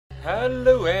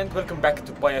Hello and welcome back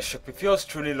to BioShock with yours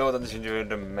truly, Lord and Ginger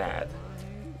the Mad.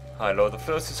 Hi Lord of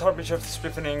Flows is Harbinger of the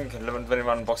Spliffening,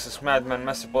 1121 boxes, Madman,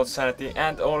 Masterport, Sanity,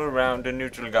 and all around the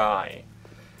neutral guy.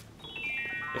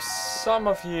 If some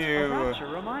of you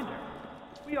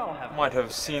might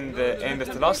have seen the end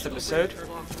of the last episode,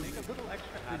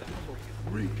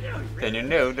 then you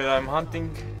know that I'm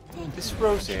hunting this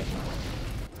Rosie.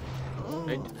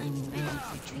 Right?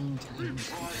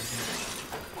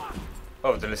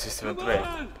 Oh, the system went away.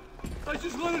 I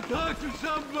just want to talk to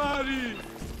somebody.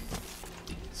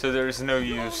 So there is no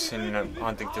use in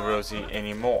hunting the Rosie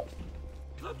anymore.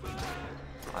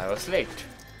 I was late.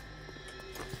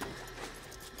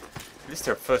 At least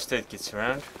their first aid kit's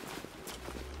around.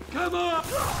 Come on!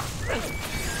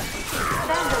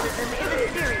 Vandalism is a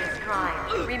serious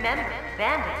crime. Remember,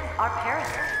 bandits are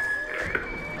parasites.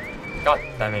 God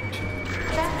damn it.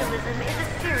 Vandalism is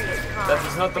a serious crime. That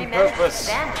is not on Remember, purpose.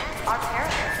 Bandits are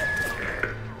parasites.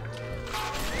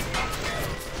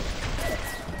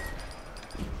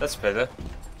 That's better.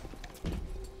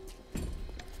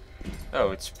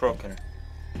 Oh, it's broken.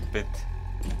 A bit.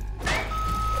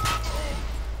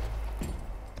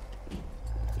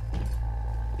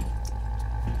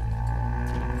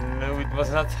 No, it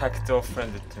was not hacked or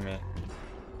friended to me.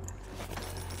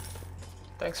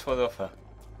 Thanks for the offer.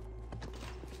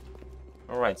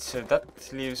 Alright, so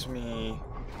that leaves me...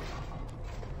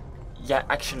 Yeah,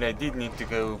 actually I did need to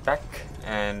go back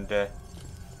and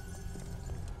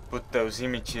put those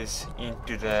images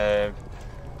into the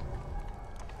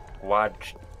quad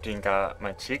thinga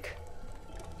magic.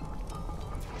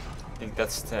 I think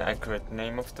that's the accurate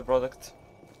name of the product.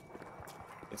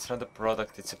 It's not a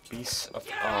product, it's a piece of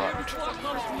art.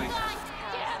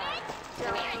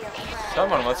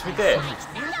 Someone wants me dead.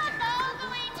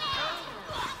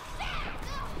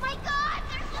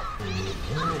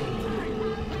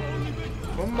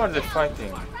 Whom are they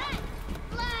fighting?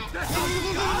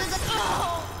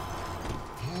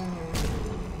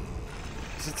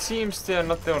 It seems they are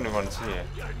not the only ones here.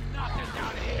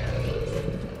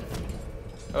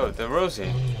 Oh, the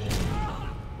Rosie.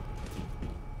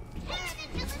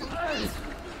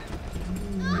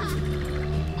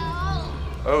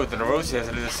 Oh, the Rosie has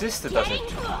a little sister, does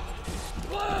it?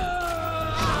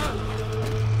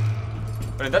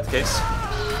 Well, in that case...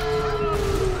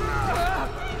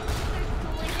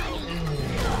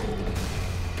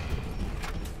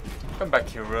 Come back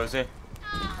here, Rosie.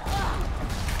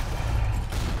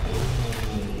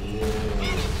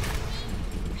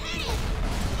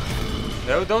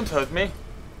 No, don't hurt me.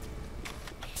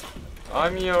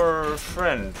 I'm your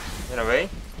friend, in a way.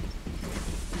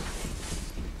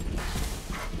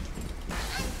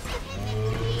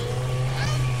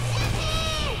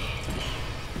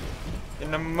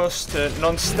 In the most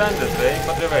non-standard way,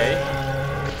 but a way.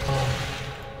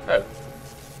 Oh.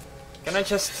 Can I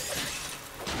just...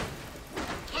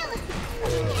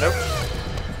 Nope.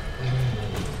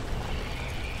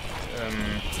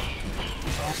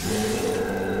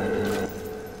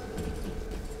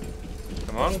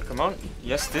 Come on, come on.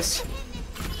 Yes, this.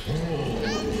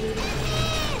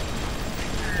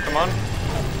 Come on.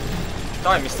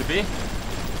 Die, Mr. B.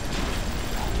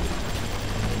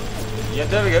 Yeah,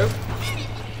 there we go.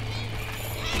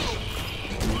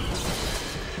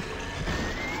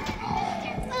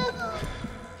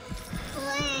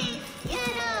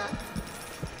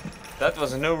 That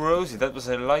was no Rosie, that was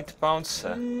a light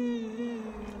bouncer. Can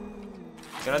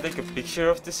I take a picture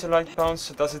of this light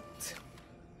bouncer? Does it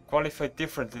qualify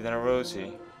differently than a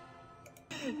Rosie?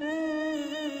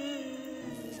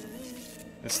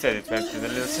 Instead it went to the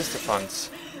little sister funds.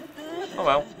 Oh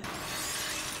well.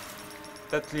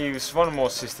 That leaves one more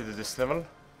sister to this level.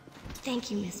 Thank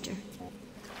you, mister.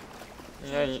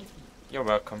 Yeah, you're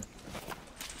welcome.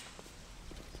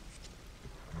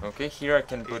 Okay, here I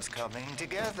can put... It's coming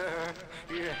together,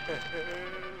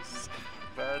 yes.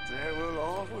 But there will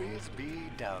always be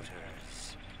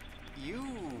doubters. You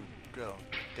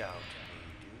don't doubt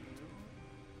me, do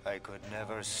you? I could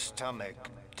never stomach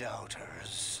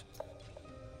doubters.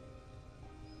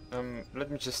 Let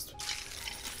me just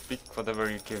pick whatever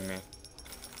you give me.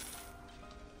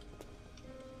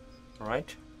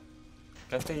 Alright.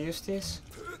 Can't I use these?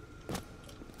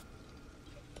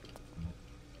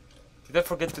 Did I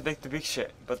forget to take the picture?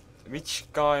 But which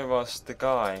guy was the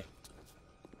guy?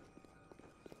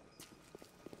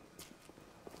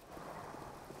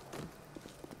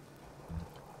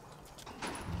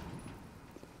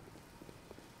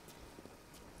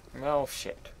 Oh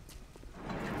shit.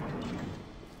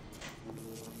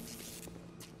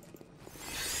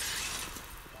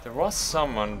 There was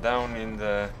someone down in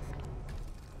the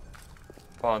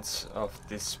parts of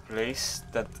this place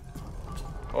that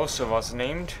also was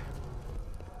named.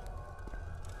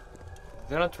 I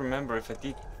do not remember if I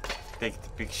did take the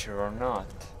picture or not.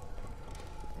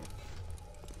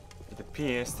 It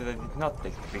appears that I did not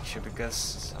take the picture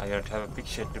because I don't have a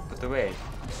picture to put away.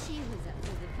 She was up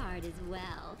for the part as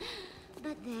well.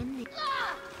 But then they...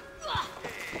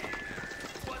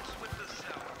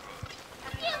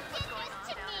 You did this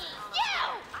to me!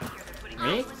 You!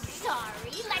 Me?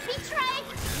 Sorry, let me try.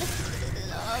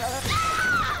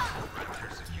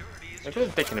 I could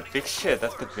have taken a picture,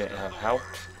 that could have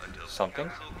helped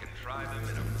something.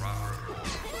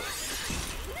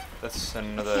 That's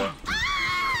another...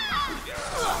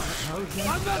 I'm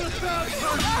not a bad person!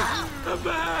 Come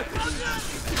back!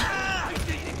 I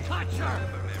didn't touch her!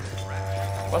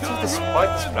 What's with the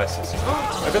spider splices?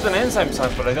 I got an enzyme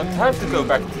sample, I don't have to go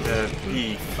back to the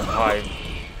beehive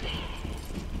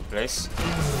place.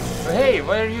 Oh, hey,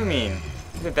 what do you mean?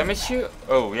 Did it damage you?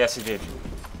 Oh, yes it did.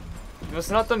 It was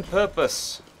not on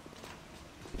purpose.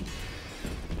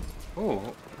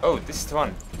 Ooh, oh, this is the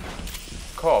one.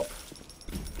 Cob.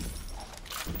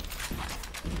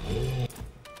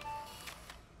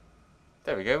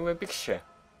 There we go, a picture.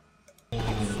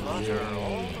 Flutter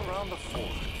all around the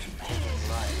fort.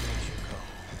 Right, Chico.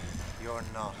 You're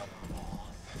not a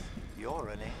moth. You're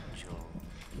an angel.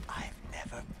 I've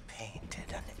never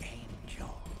painted an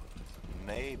angel.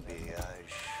 Maybe I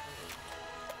should.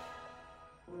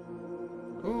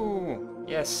 Ooh,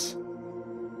 yes.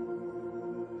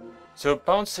 So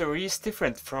Bouncer is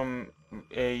different from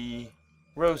a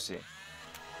Rosie.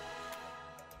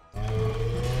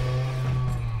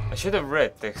 I should have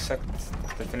read the exact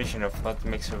definition of what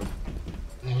makes a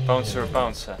bouncer a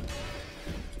bouncer.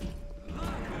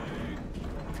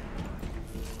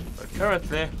 But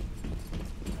currently...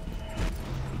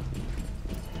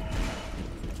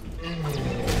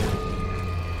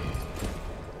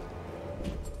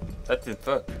 that didn't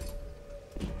work.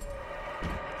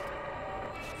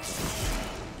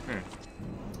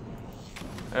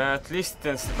 At least it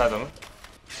ends the battle.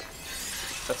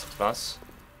 That's a plus.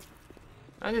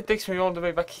 And it takes me all the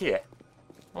way back here.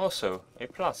 Also, a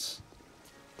plus.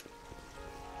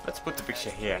 Let's put the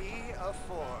picture here. 3 of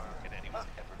 4.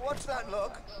 What's that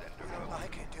look? You don't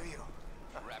like it, do you?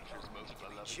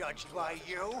 Judged by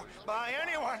you? By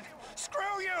anyone?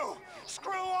 Screw you!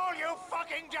 Screw all you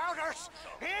fucking doubters!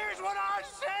 Here's what I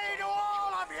say to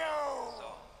all of you!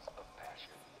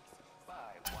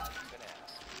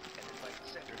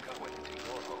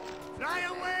 Fly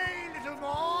away, little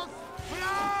moth!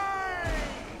 Fly!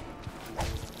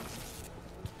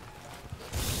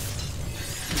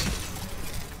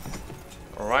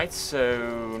 Alright,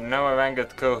 so now I've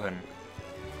angered Cohen.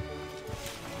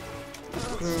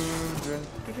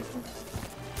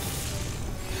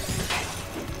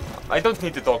 I don't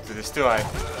need to talk to this, do I?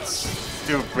 It's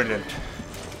too brilliant.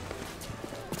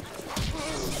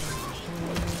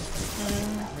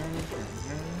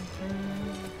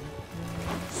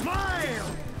 Smile!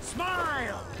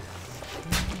 Smile!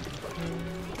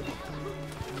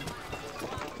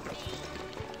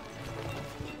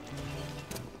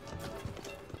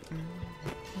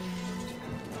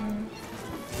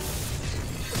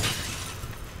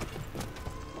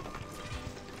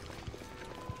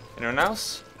 Anyone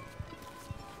else?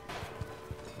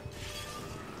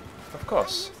 Of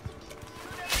course.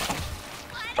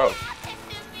 Oh.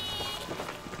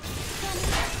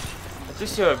 At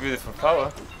least you have a beautiful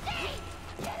flower.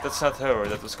 That's not her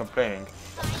that was complaining.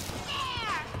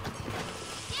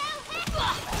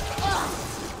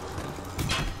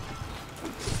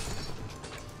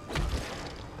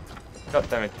 God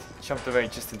damn it, jumped away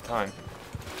just in time.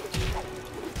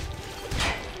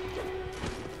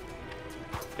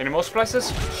 Any more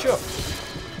splices? Sure.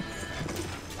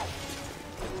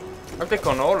 I'll take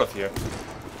on all of you.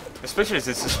 Especially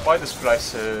since the spider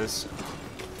splices.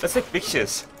 Let's take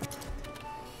pictures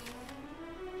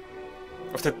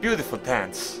of the beautiful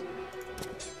dance.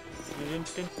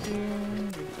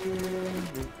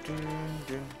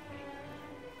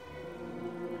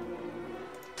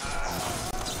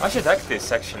 I should hack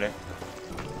this actually.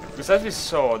 Because as we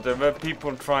saw, there were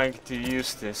people trying to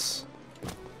use this.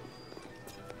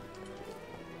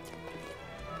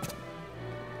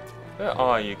 Where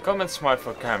are you? Come and smile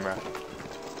for camera.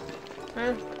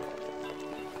 Eh.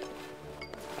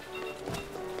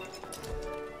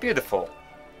 Beautiful.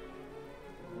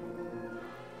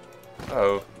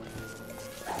 Oh.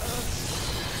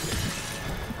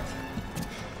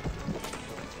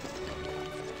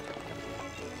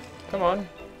 Come on.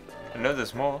 I know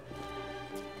there's more.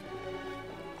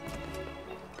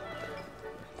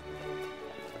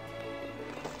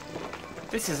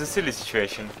 This is a silly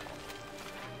situation.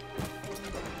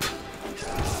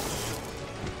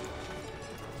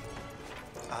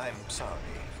 I'm sorry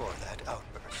for that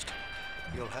outburst.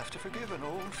 You'll have to forgive an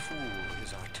old fool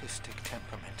his artistic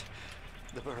temperament.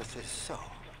 The birth is so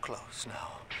close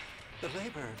now. The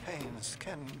labor pains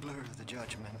can blur the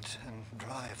judgment and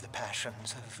drive the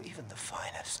passions of even the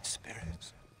finest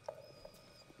spirits.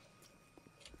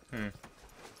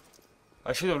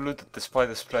 I should have looted the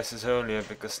spider splices earlier,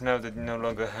 because now they no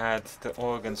longer had the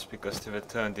organs because they were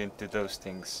turned into those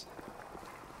things.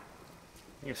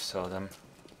 You saw them.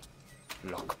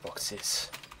 Lockboxes.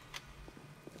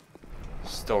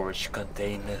 Storage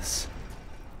containers.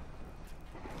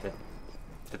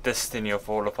 The destiny of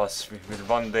all of us, we will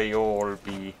one day all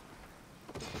be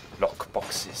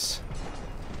lockboxes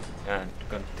and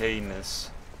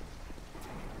containers.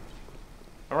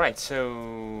 Alright,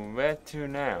 so where to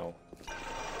now?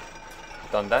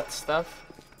 Done that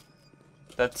stuff.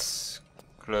 That's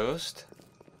closed.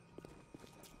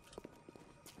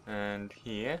 And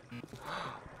here.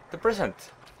 The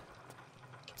present!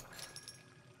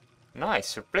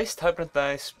 Nice, replaced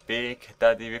Hypnotize Big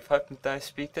Daddy with Hypnotize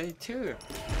Big Daddy 2.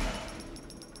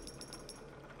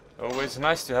 Always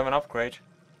nice to have an upgrade.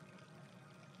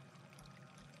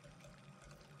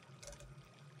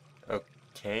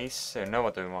 Okay, so now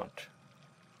what do we want?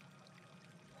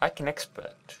 I can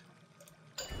expert.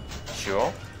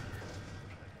 Sure.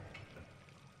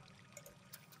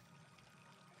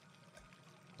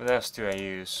 What else do I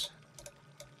use?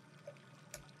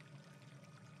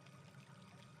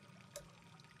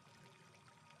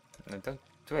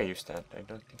 Do I use that? I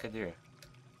don't think I do.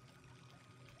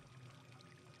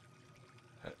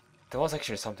 There was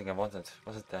actually something I wanted.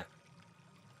 Was it there?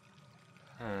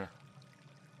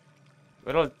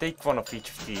 Well, I'll take one of each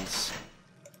of these.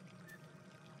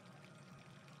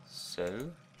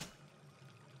 So...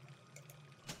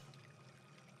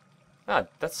 Ah,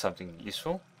 that's something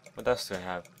useful. What else do I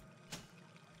have?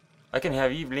 I can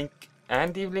have Eve-Link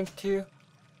and Eve-Link too.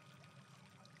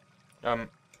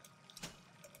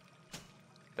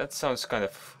 That sounds kind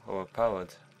of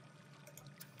overpowered.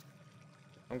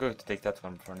 I'm going to take that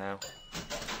one for now.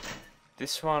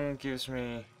 This one gives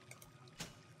me...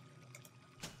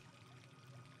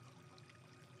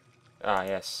 Ah,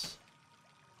 yes.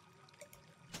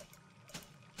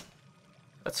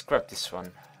 Let's grab this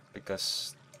one,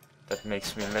 because that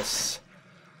makes me less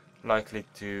likely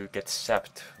to get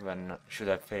zapped when should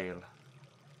I fail.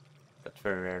 That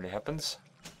very rarely happens.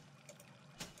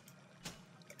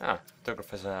 Ah,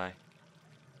 photographer's eye.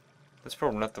 That's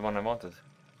probably not the one I wanted.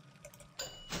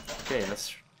 Okay,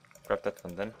 let's grab that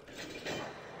one then.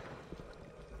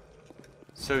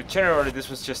 So generally this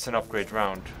was just an upgrade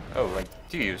round. Oh, I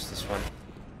do use this one.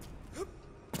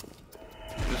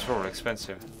 This is probably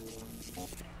expensive.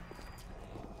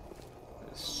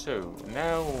 So,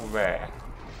 now where?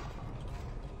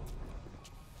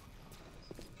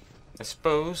 I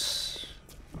suppose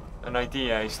an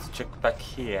idea is to check back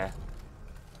here.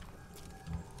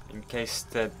 In case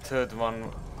the third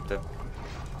one,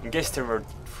 in case there were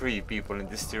 3 people in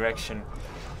this direction,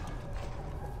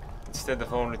 instead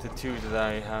of only the 2 that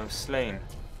I have slain.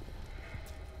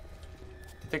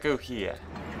 Did I go here?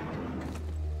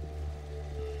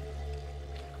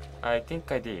 I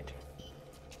think I did.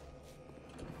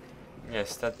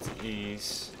 Yes, that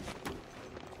is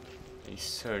a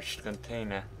searched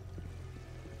container.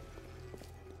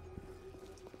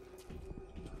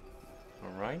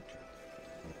 Alright.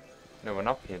 No one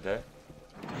up here though.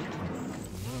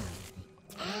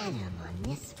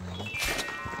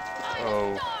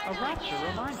 Oh. A Rapture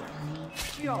reminder.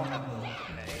 We all have a role to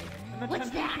play, and the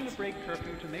temptation to break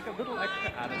curfew to make a little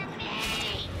extra added.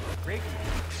 Break.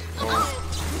 Oh.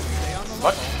 Stay on the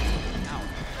What?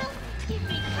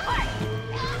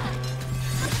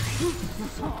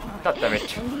 God damn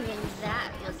it.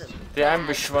 The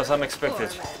ambush was unexpected.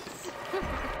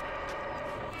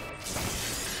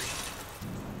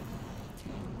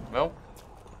 Well,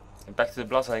 back to the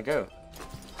plaza I go.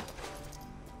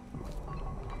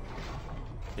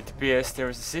 It appears there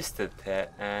is a sister there,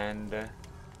 and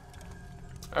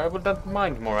I would not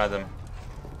mind more Adam.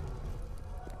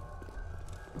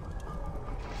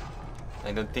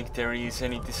 I don't think there is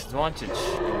any disadvantage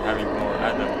in having more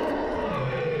Adam.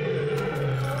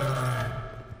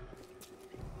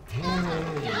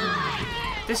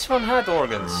 This one had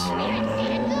organs.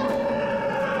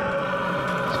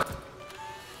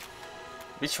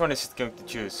 Which one is it going to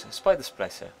choose? Spider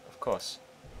Splicer, of course.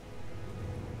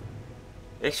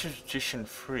 Extradition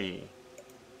free.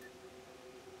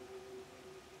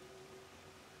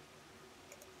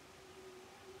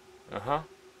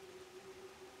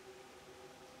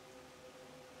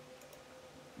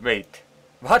 Wait.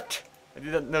 What? I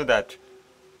didn't know that.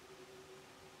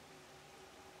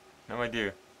 Now I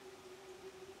do.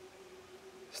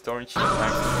 Storage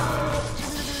tank.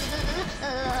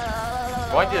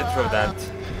 Why did I throw that?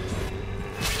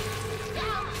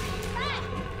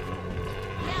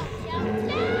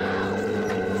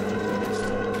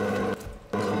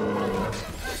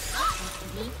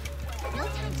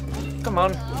 Come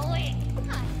on.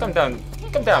 Come down.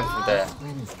 Come down from there.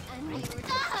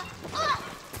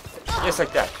 Just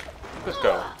like that. Good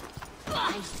go.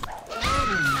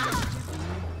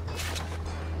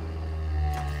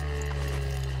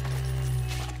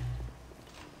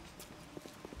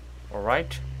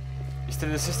 Alright. Is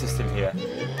the system still here?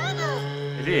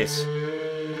 It is.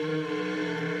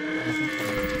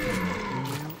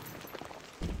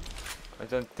 I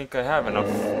don't think I have enough.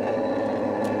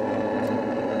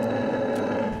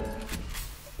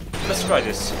 Let's try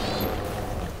this.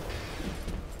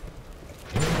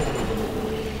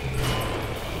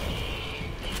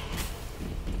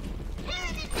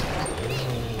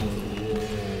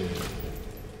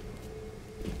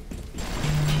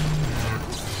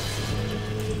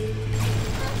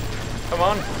 Come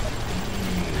on.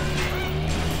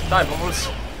 Die, bubbles.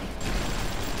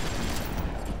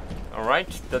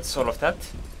 Alright, that's all of that.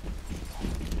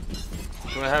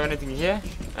 Do I have anything here?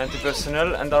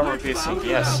 Anti-personnel and armor piercing,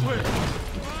 yes.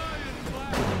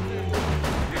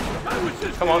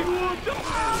 Come on.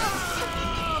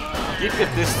 Keep your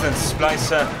distance,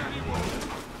 Splicer.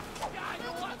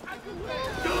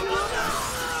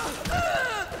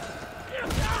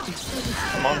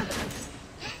 Come on.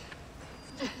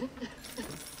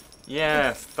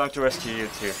 Yeah, time to rescue you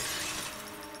too.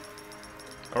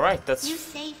 Alright, that's You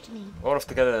saved me. all of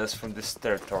the gatherers from this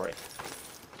territory.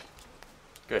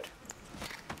 Good.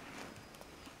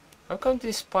 How come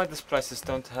these spider splices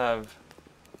don't have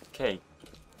cake?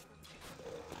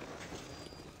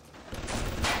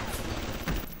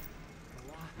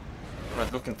 I'm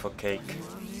not looking for cake.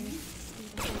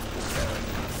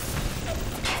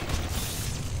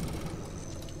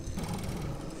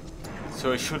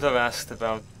 So I should have asked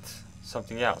about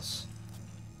something else.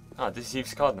 Ah, this is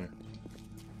Eve's garden.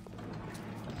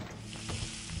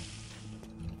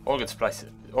 Organ splices.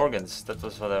 Organs, that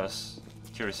was what I was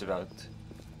curious about.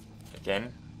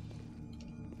 Again.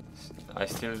 I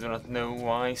still do not know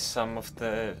why some of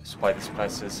the spider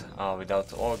splices are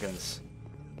without organs.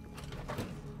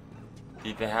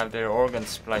 Did they have their organs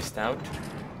spliced out?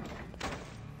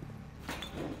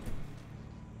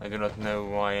 I do not know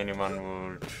why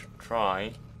anyone would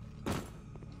try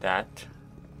that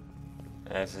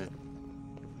as a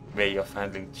way of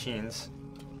handling genes.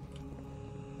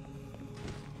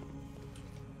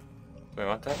 Do I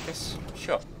want to have this?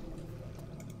 Sure.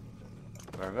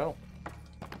 Very well.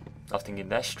 Nothing in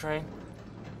the ashtray.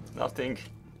 Nothing.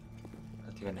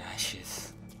 Not even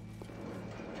ashes.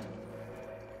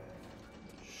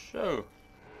 So.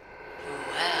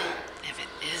 Well, if it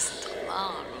isn't the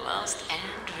long-lost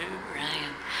Andrew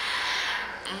Ryan.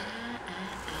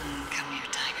 Come here,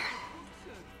 tiger.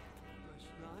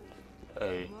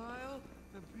 Hey.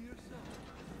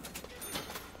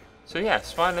 So yeah,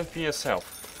 smile and be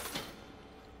yourself.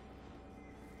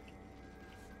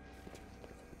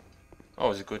 Oh,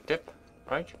 it's a good tip,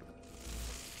 right?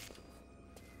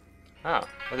 Ah,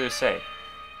 what do you say?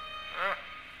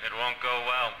 It won't go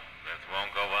well. It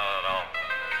won't go well at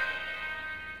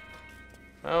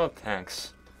all. Oh,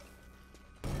 thanks.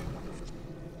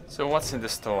 So what's in the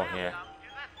store here?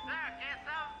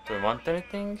 Do I want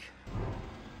anything?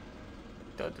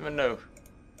 Don't even know.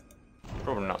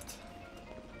 Probably not.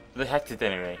 But I hacked it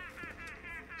anyway.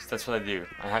 So that's what I do.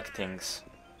 I hack things.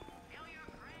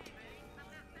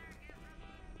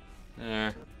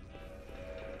 Yeah.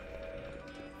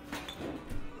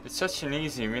 It's such an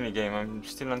easy minigame. I'm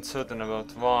still uncertain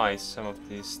about why some of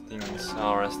these things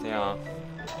are as they are.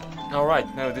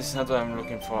 Alright, no, this is not what I'm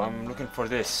looking for. I'm looking for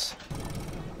this.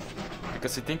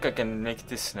 Because I think I can make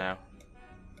this now.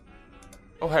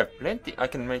 Oh, I have plenty. I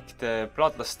can make the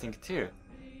bloodlust thing too.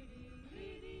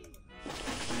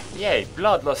 Yay,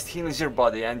 bloodlust heals your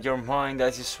body and your mind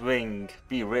as you swing.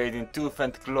 Be radiant tooth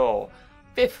and claw.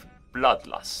 5th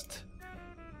bloodlust.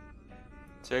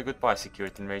 So goodbye,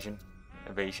 security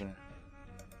evasion.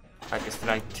 I guess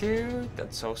tonight 2.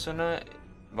 That's also nice.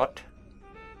 What?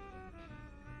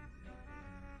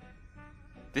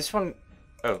 This one.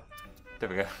 Oh, there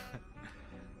we go.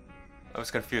 I was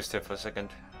confused there for a second.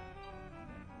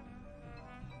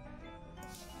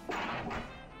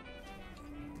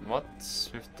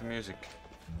 What's with the music?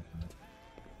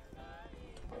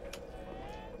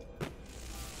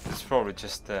 It's probably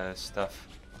just stuff.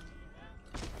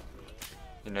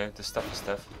 You know, the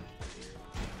stuff.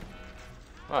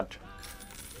 What?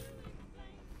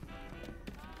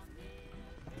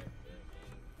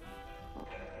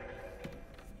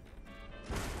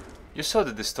 You saw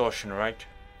the distortion, right?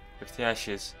 With the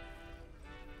ashes.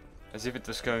 As if it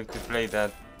was going to play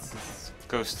that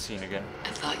ghost scene again. I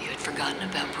thought you had forgotten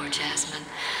about poor Jasmine,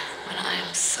 but I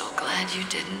am so glad you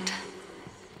didn't.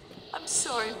 I'm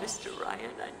sorry, Mr.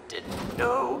 Ryan. I didn't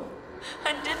know.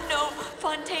 I didn't know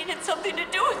Fontaine had something to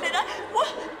do with it. What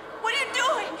are you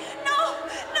doing? No,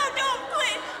 don't,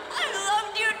 please. I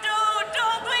loved you,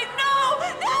 don't, please, no.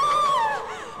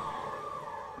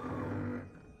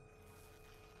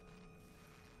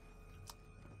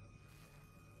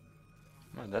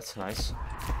 Oh, that's nice.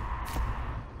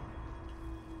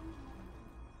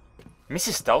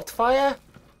 Mrs. Doubtfire?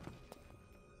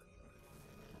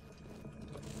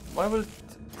 Why will...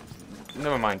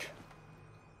 Never mind.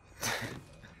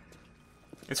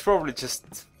 It's probably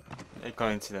just a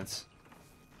coincidence.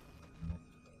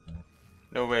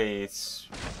 No way it's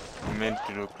meant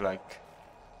to look like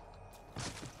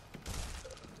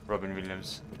Robin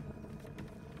Williams.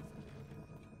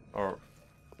 Or...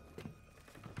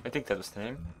 I think that was the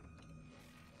name.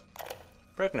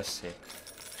 Pregnancy.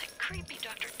 That creepy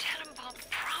Dr. Tenenbaum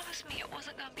promised me it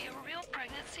wasn't gonna be a real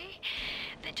pregnancy.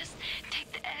 They just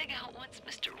take the egg out once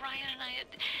Mr. Ryan and I had...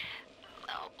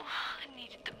 Oh, I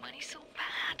needed the money so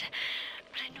bad.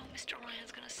 But I know Mr.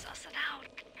 Ryan's gonna suss it out.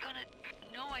 Gonna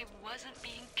know I wasn't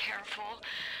being careful.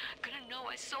 Gonna know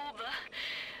I sold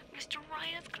the... Mr.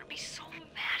 Ryan's gonna be so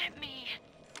mad at me.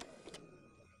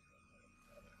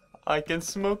 I can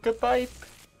smoke a pipe.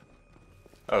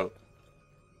 Oh.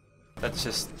 That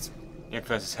just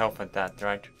influences health and that,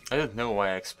 right? I don't know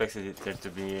why I expected there to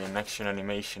be an action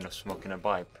animation of smoking a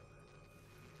pipe.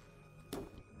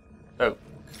 Oh.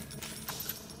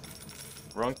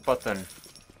 Wrong button.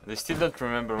 I still don't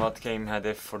remember what game had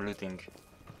F for looting.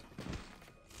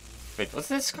 Wait, what's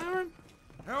this Skyrim?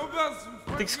 How about some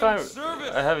I think freaking Skyrim.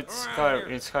 service? I have it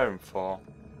around in Skyrim for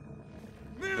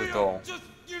here? the doll. Just,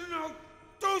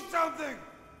 do something!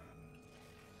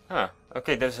 Huh.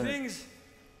 Okay, there's an... Things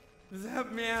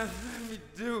that man let me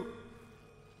do.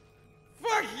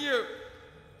 Fuck you!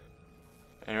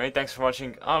 Anyway, thanks for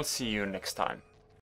watching. I'll see you next time.